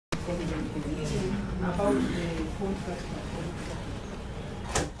about the contract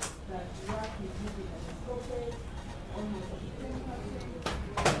that work is moving as expected, almost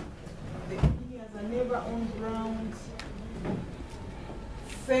 10%. The engineers are never on ground.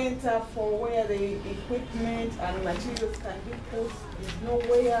 Center for where the equipment and materials can be put is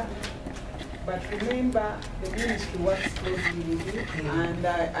nowhere. But remember, the ministry works closely with you, and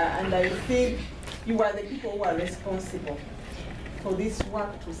I think you are the people who are responsible for this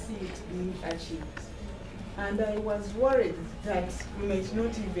work to see it being achieved. And I was worried that we might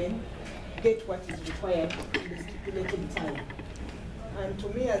not even get what is required in the stipulated time. And to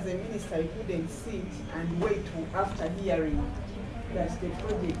me as a minister, I couldn't sit and wait after hearing that the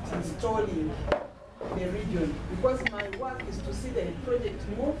project installing the region, because my work is to see the project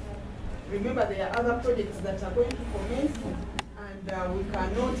move. Remember, there are other projects that are going to commence, and we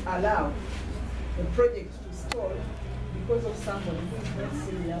cannot allow a project to stall because of somebody who is not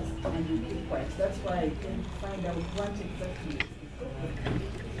serious and we keep quiet. That's why I came to find out what exactly is the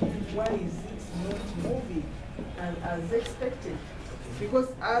problem. Why is it not moving as expected?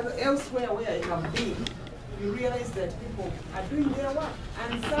 Because elsewhere where I have been, you realize that people are doing their work,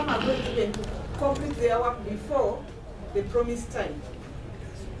 and some are going even to complete their work before the promised time.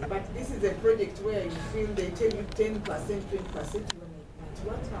 But this is a project where you feel they tell you 10%, 20%, you're like,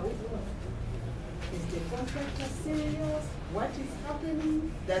 what are we doing? Is the contractor serious? What is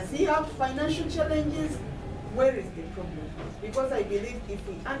happening? Does he have financial challenges? Where is the problem? Because I believe if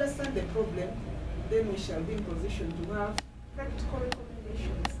we understand the problem, then we shall be in position to have practical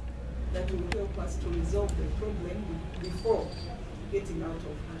recommendations that will help us to resolve the problem before getting out of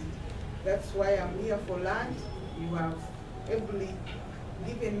hand. That's why I'm here for land. You have ably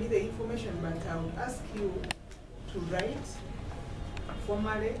given me the information, but I would ask you to write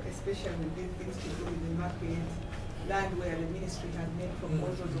formally, especially with these things to do with the market, land where the ministry has made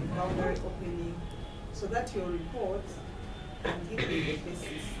proposals of boundary opening, so that your report can give me the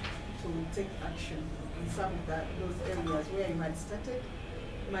basis to take action in some of those areas where you had started.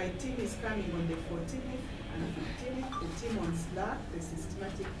 My team is coming on the 14th and 15th, the team on SLAC, the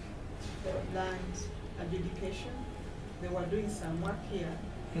systematic land adjudication. They were doing some work here,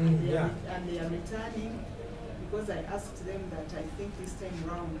 and they are returning, because I asked them that I think this time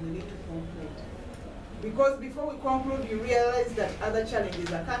around we need to conclude. Because before we conclude, you realize that other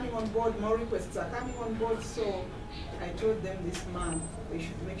challenges are coming on board, more requests are coming on board, so I told them this month they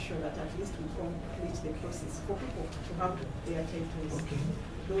should make sure that at least we complete the process for people to have their titles,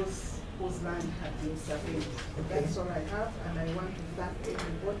 those whose land have been surveyed. That's all I have, and I want to thank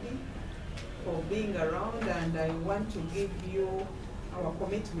everybody for being around, and I want to give you our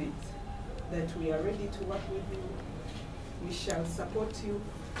commitment that we are ready to work with you. We shall support you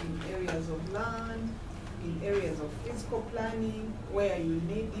in areas of land, in areas of physical planning, where you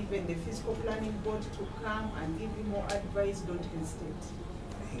need even the physical planning board to come and give you more advice. Don't hesitate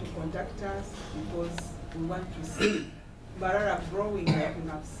to contact us, because we want to see Mbarara growing, like you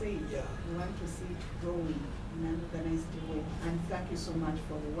have said. We want to see it growing in an organized way. And thank you so much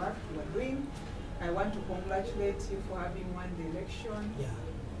for the work you are doing. I want to congratulate you for having won the election.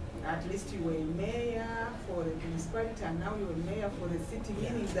 At least you were a mayor for the municipality, and now you're a mayor for the city,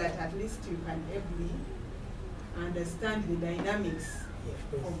 meaning that at least you can ably understand the dynamics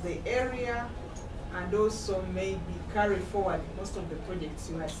of the area, and also maybe carry forward most of the projects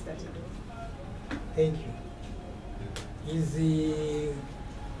you have started. Thank you. Is the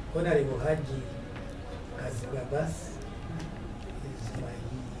Honorable Haji Kakyebezi is my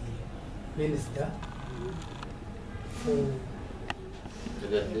minister for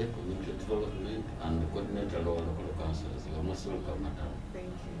Community Development and Coordinator of Local Councils. You are most welcome, Madam. Thank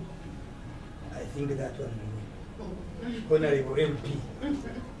you. I think that one. Honorable MP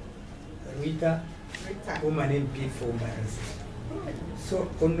Rita, woman MP for Mbarara. So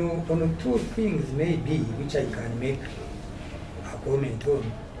on two things maybe which I can make a comment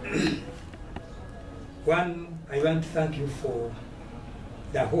on. One, I want to thank you for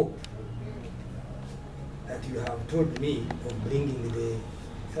the hope that you have told me of bringing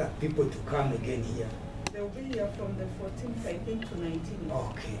the people to come again here. They'll be here from the 14th, I think, to 19th.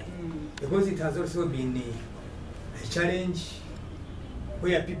 Okay. Because it has also been a challenge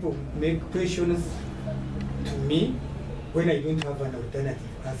where people make questions to me when I don't have an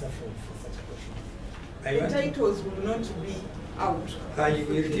alternative answer for such a question. The titles will not be out. I will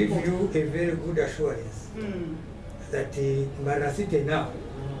give you a very good assurance that Mbarara City now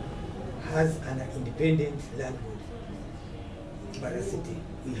has an independent land board. Mbarara City,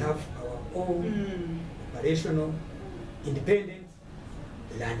 we have our own operational independent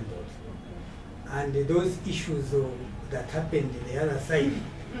land board. And those issues that happened on the other side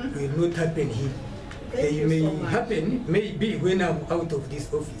will not happen here. They may happen maybe when I'm out of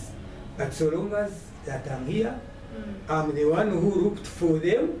this office. But so long as that I'm here, I'm the one who looked for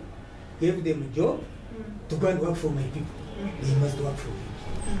them, gave them a job to go and work for my people. They must work for me.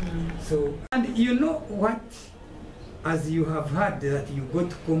 So, and you know what, as you have heard that you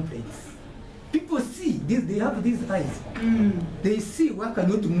got complaints, people see, they have these eyes. They see work are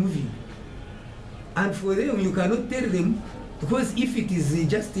not moving. And for them, you cannot tell them, because if it is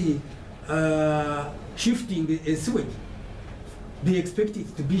just shifting a sewage, they expect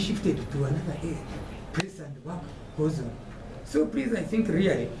it to be shifted to another area. Press and work goes on. So please, I think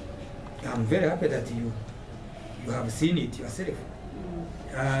really, I'm very happy that you have seen it yourself.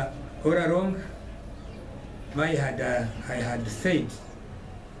 All along, I had said,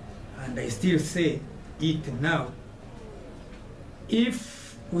 and I still say it now,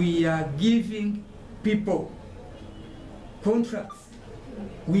 if we are giving people contracts,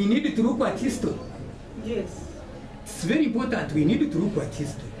 we need to look at history. Yes. It's very important. We need to look at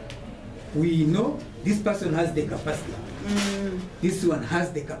history. We know this person has the capacity. This one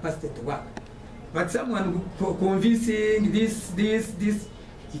has the capacity to work. But someone convincing this,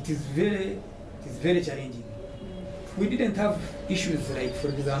 it is very challenging. We didn't have issues like, for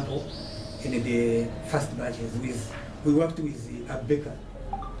example, in the first batches we worked with a baker.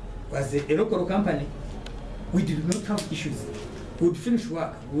 Was a local company. We did not have issues. We would finish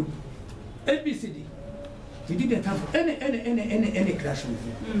work, would ABCD. We didn't have any clash with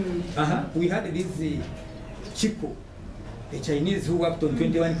it. We had this Chico, the Chinese who worked on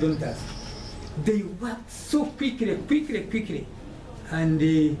 21 kilometers. They worked so quickly, and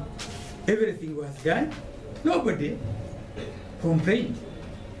everything was done. Nobody complained.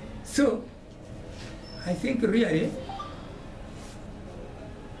 So I think really,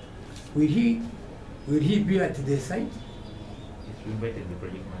 will he be at the site? Yes, we invited the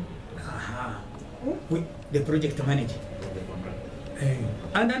project manager. The project manager. The contractor.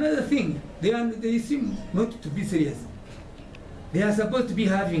 And another thing, they seem not to be serious. They are supposed to be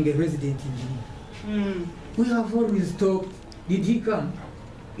having a resident engineer. We have always talked. Did he come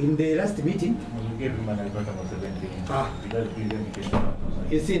in the last meeting? We gave him an ultimatum of 17. Without giving him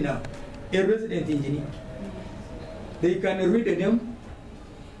You see now, a resident engineer. They can read the name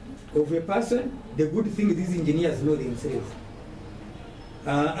of a person. The good thing these engineers know themselves.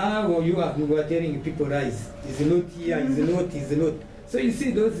 Well, you are telling people lies. Is not here, is not. So you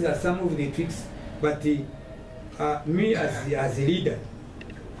see, those are some of the tricks. But me as a leader,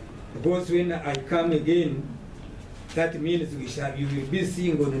 because when I come again, that means you will be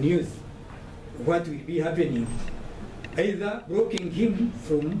seeing on the news what will be happening. Either blocking him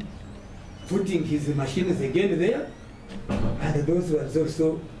from putting his machines again there, and those who are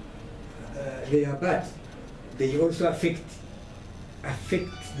also they are bad. They also affect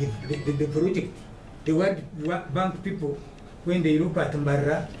the project. The World Bank people, when they look at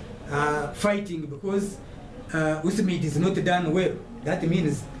Mbarara, are fighting because USMID is not done well. That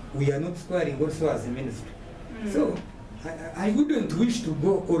means we are not squaring also as a ministry. So I wouldn't wish to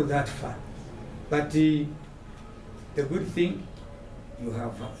go all that far. But the good thing, you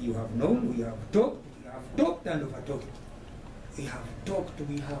have known, we have talked and over-talked. We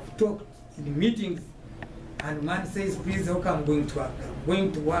have talked in meetings, and man says, please, okay, I'm going to work, I'm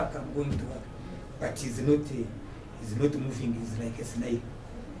going to work. But he's not moving, he's like a snail.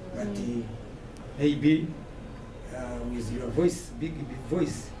 But maybe with your voice, big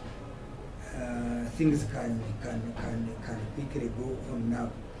voice, things can quickly go on now.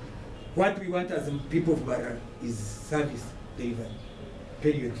 What we want as people of Mbarara is service delivery,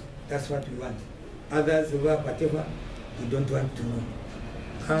 period. That's what we want. Others, whatever, we don't want to know.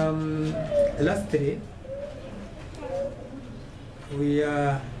 Lastly, we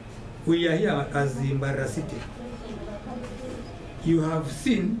are here as the Mbarara city. You have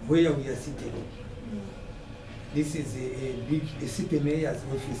seen where we are sitting. This is a city mayor's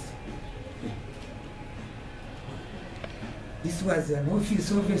office. This was an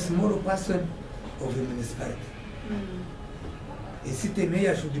office of a small person of a municipality. A city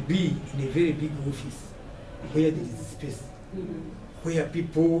mayor should be in a very big office where there is space, where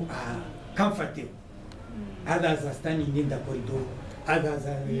people are comfortable. Others are standing in the corridor. Others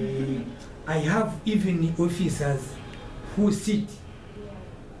are. I have even officers who sit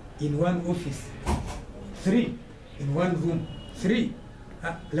in one office, 3 in one room, 3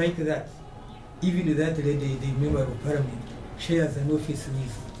 like that. Even that lady, the member of parliament, shares an office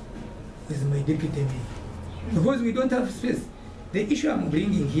with my deputy mayor. Because we don't have space. The issue I'm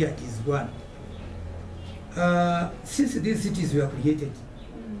bringing here is one. Since these cities were created,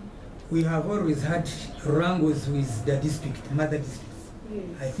 we have always had wrangles with the district, mother districts. Yes.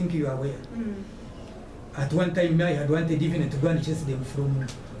 I think you are aware. Mm. At one time, I had wanted even to go and chase them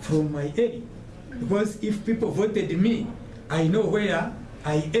from my area. Because if people voted me, I know where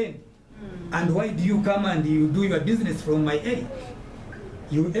I end. Mm. And why do you come and you do your business from my area?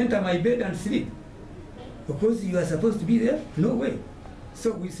 You enter my bed and sleep. Because you are supposed to be there? No way.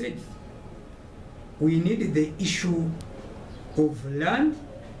 So we said, we need the issue of land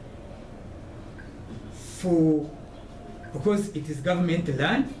because it is government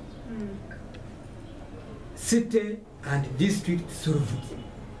land, city and district solve it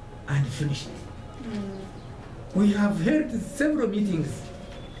and finish it. We have held several meetings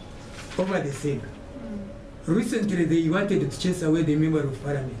over the same. Recently they wanted to chase away the member of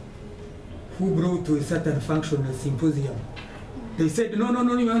parliament who brought to a certain function a symposium. They said, no,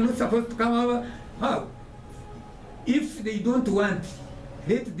 you are not supposed to come over. How? If they don't want,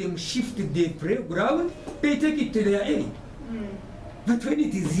 let them shift the playground, they take it to their area. But when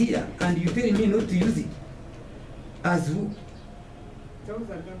it is here and you tell me not to use it, as who? Those are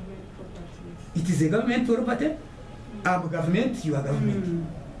government properties. It is a government property. I'm government, you are government.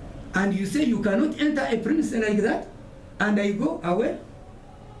 And you say you cannot enter a premise like that, and I go away.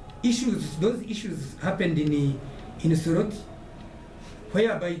 Those issues happened in Soroti,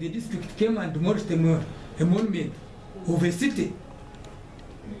 whereby the district came and demolished a monument of a city.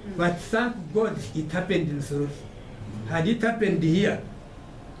 But thank God it happened in Soroti. Had it happened here,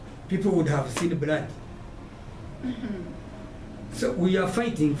 people would have seen blood. So we are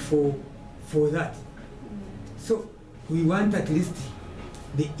fighting for that. So we want at least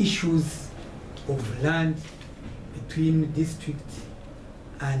the issues of land between district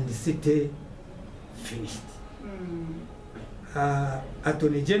and city finished.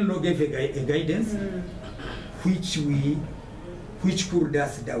 Attorney General gave a guidance which cooled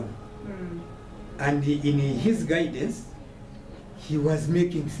us down. And in his guidance, he was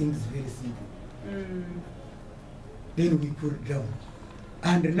making things very simple. Then we cooled down.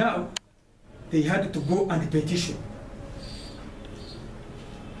 And now they had to go and petition.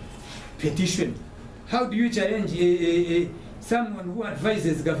 Petition. How do you challenge someone who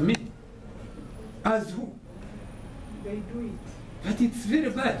advises government? As who? They do it. But it's very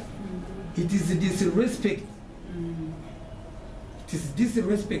bad. It is disrespect. It is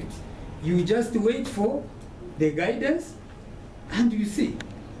disrespect. You just wait for the guidance and you see.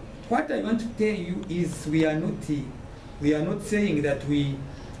 What I want to tell you is we are not saying that we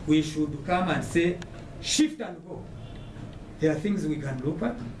should come and say shift and go. There are things we can look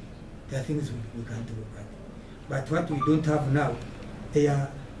at. There are things we can't look at. But what we don't have now,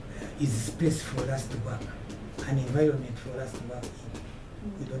 there is space for us to work, an environment for us to work in.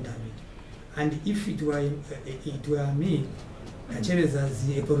 We don't have it. And if it were me, Kakyebezi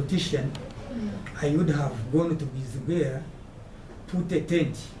as a politician, I would have gone to Bizugera, put a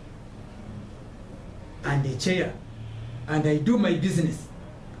tent and a chair, and I do my business.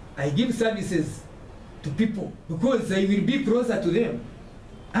 I give services to people because I will be closer to them.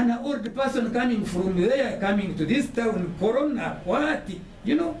 An old person coming from there, coming to this town, Corona, what?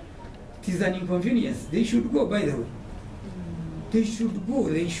 You know, it is an inconvenience. They should go, by the way. They should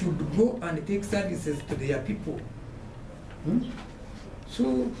go and take services to their people.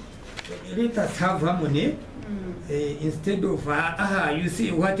 So let us have harmony instead of, you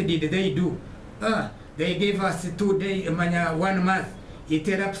see, what did they do? They gave us 2 days, 1 month. It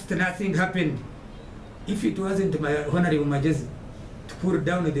elapsed, nothing happened. If it wasn't my Honorable Majesty to cool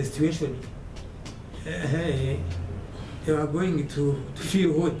down the situation, they were going to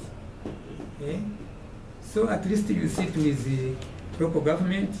feel hot. So at least you sit with the local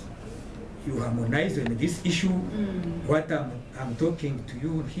government, you harmonize on this issue. What I'm talking to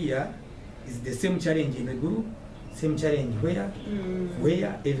you here is the same challenge in the group, same challenge where,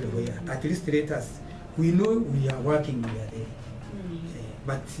 everywhere. At least let us, we know we are working there.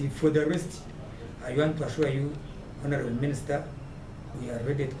 But for the rest, I want to assure you, Honorable Minister, we are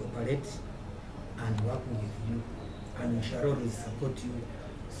ready to cooperate and work with you, and we shall always support you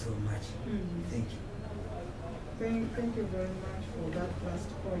so much. Thank you. Thank you very much for that last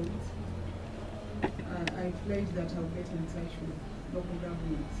point. I pledge that I'll get in touch with local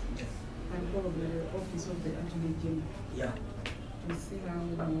governments and probably the office of the Attorney General to see how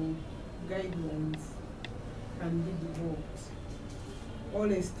more guidelines can be developed. All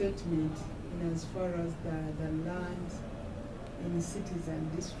a statement in as far as the land in cities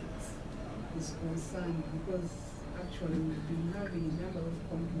and districts is concerned, because actually we've been having a number of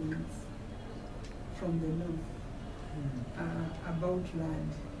complaints from the north about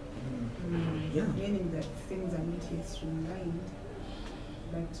land. Meaning that things are not yet streamlined,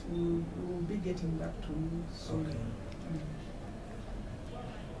 but we will be getting back to you soon.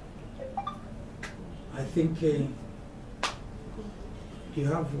 I think you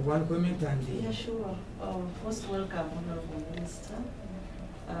have one comment and... Yeah, sure. Most welcome, Honorable Minister.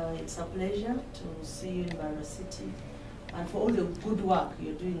 It's a pleasure to see you in Mbarara City and for all the good work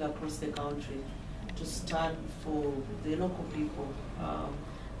you're doing across the country to stand for the local people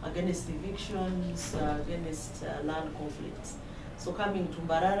against evictions, against land conflicts. So coming to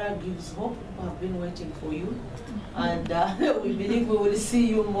Mbarara gives hope. People have been waiting for you, and we believe we will see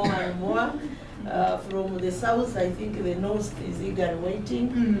you more and more. From the south, I think the north is eagerly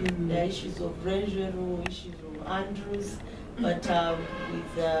waiting. There are issues of Rangero, issues of Andrews, but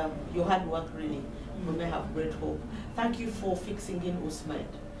with your hard work, really, we may have great hope. Thank you for fixing in Usman,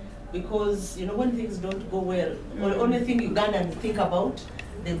 because you know when things don't go well, the only thing Ugandans think about,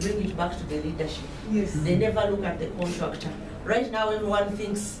 they bring it back to the leadership. Yes. They never look at the contractor. Right now, everyone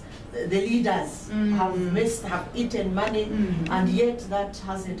thinks the leaders have eaten money, and yet that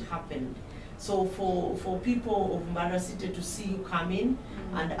hasn't happened. So for people of Mbarara City to see you come in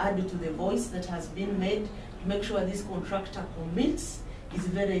and add to the voice that has been made to make sure this contractor commits is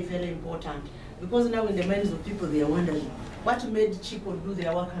very, very important. Because now in the minds of people, they are wondering, what made Chico do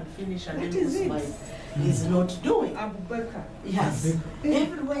their work and finish and then Usman is not doing? Abubakar. Yes.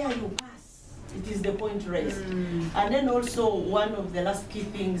 Everywhere you pass, it is the point raised. And then also one of the last key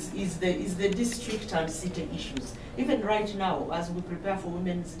things is the district and city issues. Even right now, as we prepare for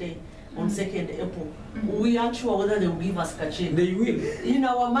Women's Day on 2nd April, we aren't sure whether they will give us Kakyebezi. They will. In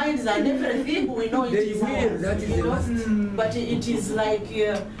our minds and everything, we know it They is will, ours, that is you the know? must. But it is like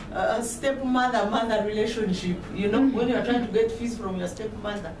a stepmother-mother relationship, you know? When you are trying to get fees from your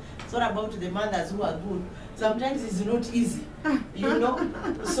stepmother, it's not about the mothers who are good. Sometimes it's not easy, you know?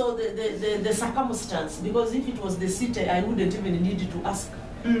 So the circumstance, because if it was the city, I wouldn't even need to ask.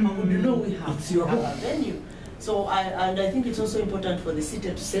 I would know we have a venue. So I think it's also important for the city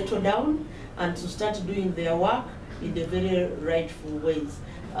to settle down and to start doing their work in the very rightful ways.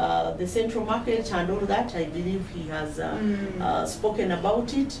 The central market and all that, I believe he has spoken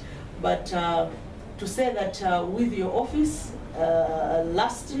about it. But to say that with your office,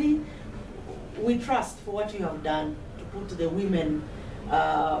 lastly, we trust for what you have done to put the women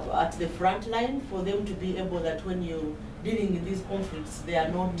at the front line, for them to be able that when you're dealing in these conflicts, they are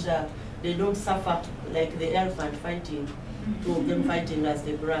not, they don't suffer like the elephant fighting, two of them fighting as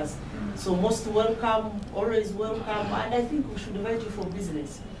the grass. So most welcome, always welcome, and I think we should invite you for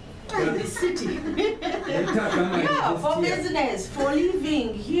business. In the city. Yeah, for business, for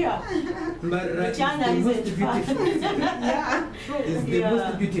living here. Mbarara is the most beautiful city. Yeah. It's the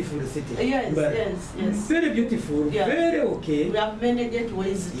most beautiful city. Yes, yes. Very beautiful, very okay. We have many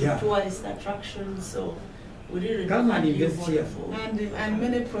gateways to tourist attractions, so we really come and invest here. And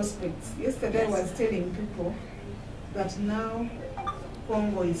many prospects. Yesterday I was telling people that now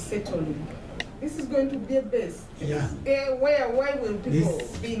Congo is settling. This is going to be a base. Yeah. Why will people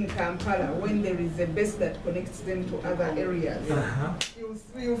be in Kampala when there is a base that connects them to other areas?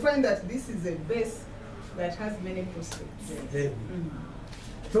 You'll find that this is a base that has many prospects.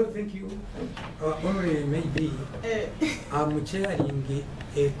 So thank you. Only maybe I'm chairing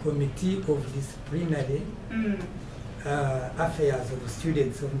a committee of disciplinary affairs of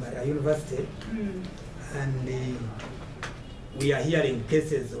students of Mbarara University, and we are hearing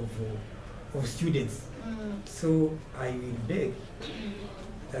cases of students. So I will beg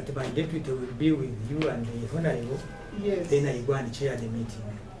that my deputy will be with you and the honorable. Yes. Then I go and chair the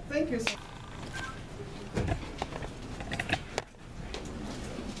meeting. Thank you, sir.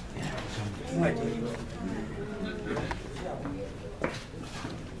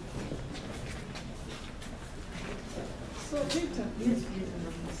 So Peter. Yes, please.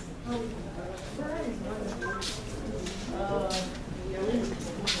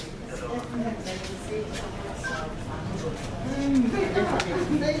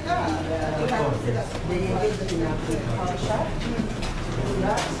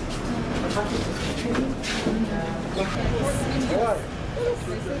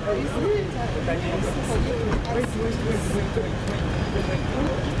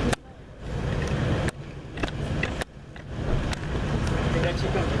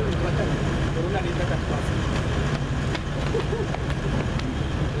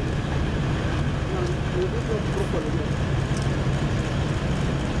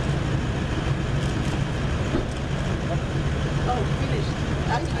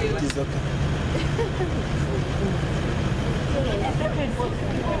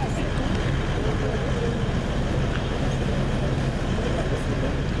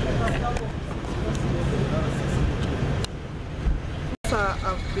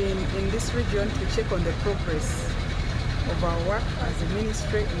 I've been in this region to check on the progress of our work as a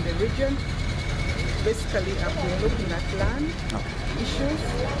ministry in the region. basically I've been looking at land issues.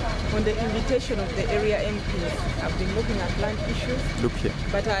 On the invitation of the area MPs, I've been looking at land issues. Look here.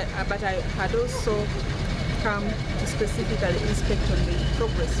 But I had also come to specifically inspect on the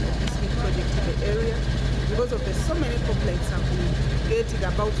progress of this new project in the area because of the so many complaints I've been getting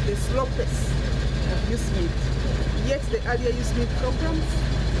about the slowness of USMID. Yet the earlier USMID programs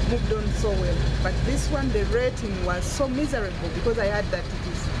moved on so well. But this one, the rating was so miserable because I heard that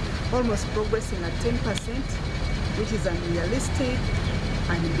it is almost progressing at 10%, which is unrealistic,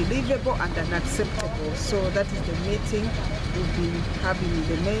 unbelievable, and unacceptable. So that is the meeting we've been having with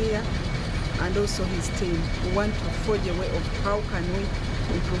the mayor and also his team. We want to forge a way of how can we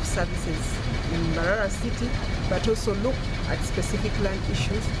improve services in Mbarara City, but also look at specific land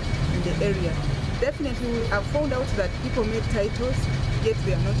issues in the area. Definitely, we have found out that people made titles, yet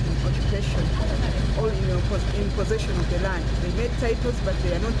they are not in occupation or in possession of the land. They made titles, but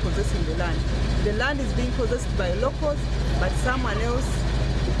they are not possessing the land. The land is being possessed by locals, but someone else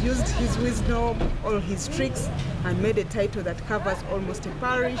used his wisdom or his tricks and made a title that covers almost a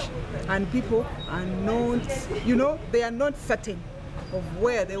parish, and people are not, they are not certain of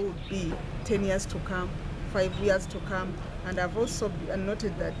where they would be 10 years to come, 5 years to come. And I've also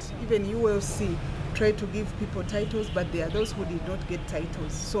noted that even ULC tried to give people titles, but there are those who did not get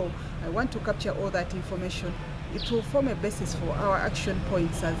titles. So I want to capture all that information. It will form a basis for our action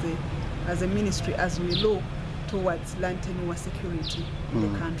points as a ministry as we look towards land tenure security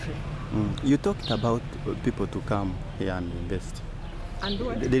in the country. You talked about people to come here and invest. And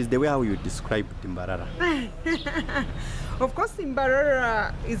what? There is the way how you described Mbarara. Of course,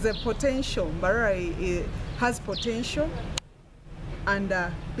 Mbarara is a potential. Mbarara has potential, and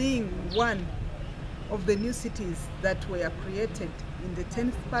being one of the new cities that were created in the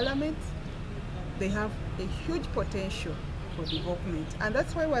 10th Parliament, they have a huge potential for development. And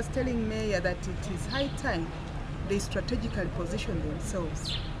that's why I was telling Mayor that it is high time they strategically position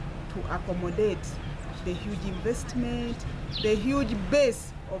themselves to accommodate the huge investment, the huge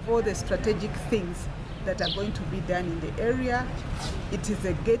base of all the strategic things that are going to be done in the area. It is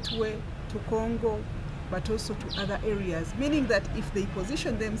a gateway to Congo, but also to other areas, meaning that if they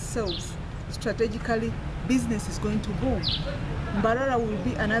position themselves strategically, business is going to boom. Mbarara will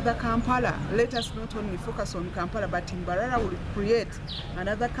be another Kampala. Let us not only focus on Kampala, but Mbarara will create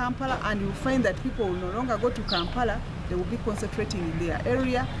another Kampala, and you'll find that people will no longer go to Kampala. They will be concentrating in their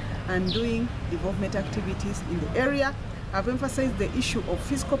area and doing development activities in the area. I've emphasized the issue of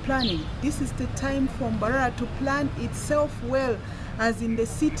fiscal planning. This is the time for Mbarara to plan itself well, as in the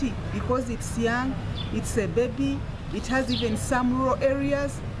city, because it's young, it's a baby, it has even some rural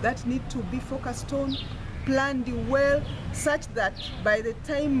areas that need to be focused on, planned well, such that by the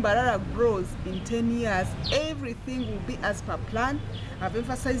time Mbarara grows in 10 years, everything will be as per plan. I've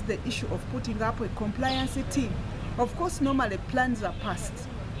emphasized the issue of putting up a compliance team. Of course, normally plans are passed.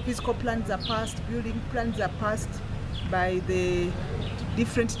 Fiscal plans are passed, building plans are passed by the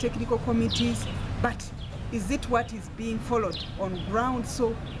different technical committees, but is it what is being followed on ground?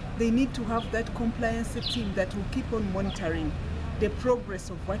 So they need to have that compliance team that will keep on monitoring the progress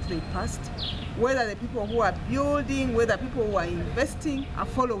of what they passed, whether the people who are building, whether people who are investing are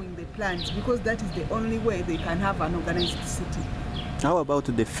following the plans, because that is the only way they can have an organized city. How about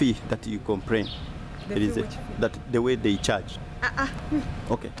the fee that you complain? That the way they charge.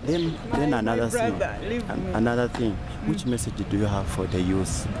 Okay. Then another thing. Which message do you have for the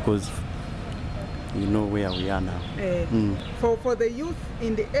youth? Because you know where we are now. For the youth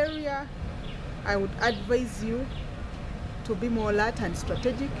in the area, I would advise you to be more alert and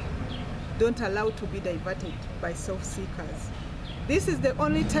strategic. Don't allow to be diverted by self-seekers. This is the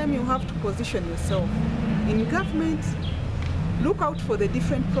only time you have to position yourself. In government, look out for the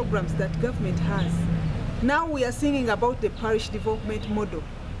different programs that government has. Now we are singing about the parish development model.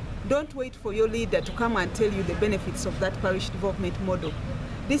 Don't wait for your leader to come and tell you the benefits of that parish development model.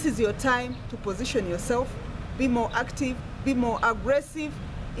 This is your time to position yourself, be more active, be more aggressive,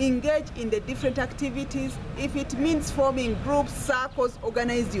 engage in the different activities. If it means forming groups, circles,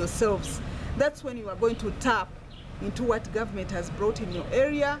 organize yourselves. That's when you are going to tap into what government has brought in your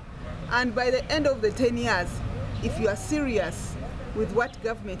area. And by the end of the 10 years, if you are serious with what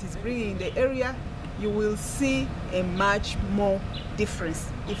government is bringing in the area, you will see a much more difference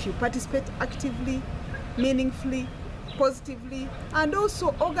if you participate actively, meaningfully, positively, and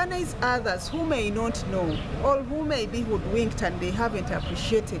also organize others who may not know or who may be hoodwinked and they haven't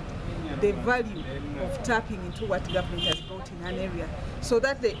appreciated the value of tapping into what government has brought in an area, so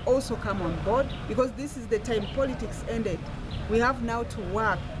that they also come on board, because this is the time politics ended. We have now to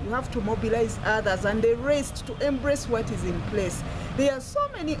work, we have to mobilize others and the rest to embrace what is in place. There are so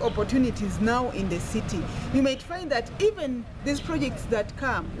many opportunities now in the city. You might find that even these projects that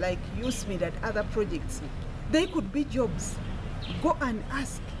come, like USMID and other projects, they could be jobs. Go and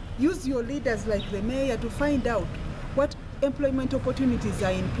ask, use your leaders like the mayor to find out what employment opportunities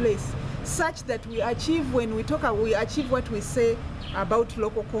are in place, such that we achieve, when we talk, we achieve what we say about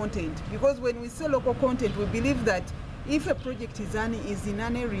local content. Because when we say local content, we believe that if a project is in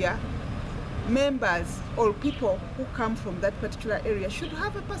an area, members or people who come from that particular area should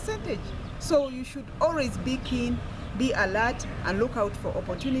have a percentage. So you should always be keen, be alert, and look out for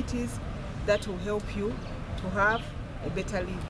opportunities that will help you to have a better life.